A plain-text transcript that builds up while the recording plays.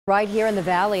Right here in the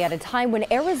valley at a time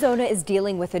when Arizona is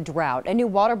dealing with a drought, a new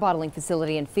water bottling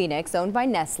facility in Phoenix owned by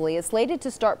Nestle is slated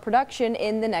to start production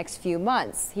in the next few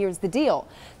months. Here's the deal.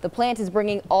 The plant is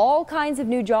bringing all kinds of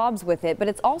new jobs with it, but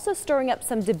it's also stirring up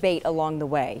some debate along the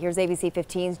way. Here's ABC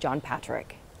 15's John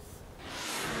Patrick.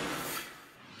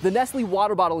 The Nestle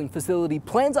water bottling facility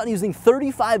plans on using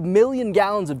 35 million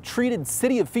gallons of treated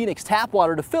City of Phoenix tap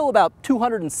water to fill about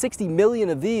 260 million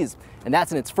of these. And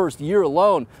that's in its first year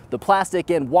alone. The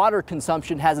plastic and water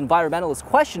consumption has environmentalists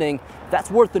questioning if that's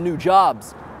worth the new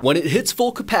jobs. When it hits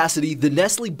full capacity, the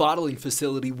Nestle bottling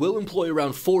facility will employ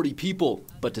around 40 people.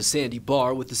 But to Sandy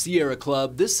Barr with the Sierra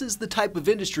Club, this is the type of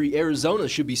industry Arizona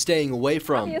should be staying away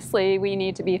from. Obviously, we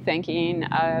need to be thinking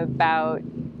about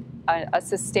a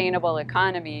sustainable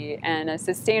economy, and a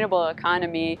sustainable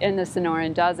economy in the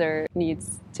Sonoran Desert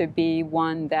needs to be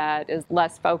one that is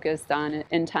less focused on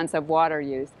intensive water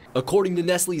use. According to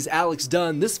Nestle's Alex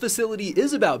Dunn, this facility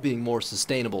is about being more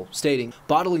sustainable, stating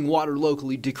bottling water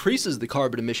locally decreases the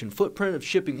carbon emission footprint of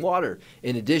shipping water.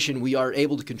 In addition, we are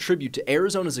able to contribute to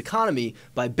Arizona's economy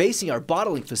by basing our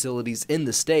bottling facilities in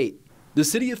the state. The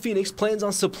City of Phoenix plans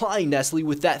on supplying Nestle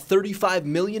with that 35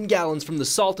 million gallons from the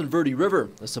Salton Verde River,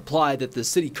 a supply that the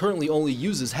city currently only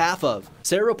uses half of.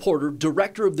 Sarah Porter,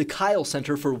 director of the Kyle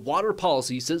Center for Water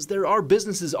Policy, says there are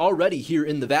businesses already here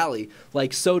in the valley,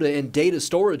 like soda and data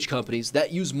storage companies,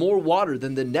 that use more water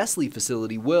than the Nestle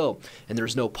facility will. And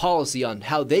there's no policy on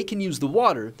how they can use the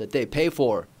water that they pay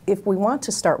for. If we want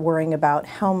to start worrying about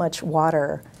how much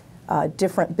water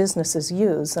different businesses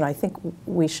use, and I think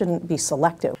we shouldn't be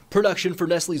selective. Production for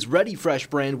Nestle's Ready Fresh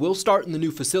brand will start in the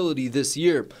new facility this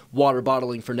year. Water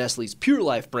bottling for Nestle's Pure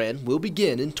Life brand will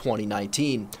begin in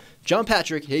 2019. John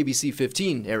Patrick, ABC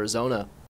 15, Arizona.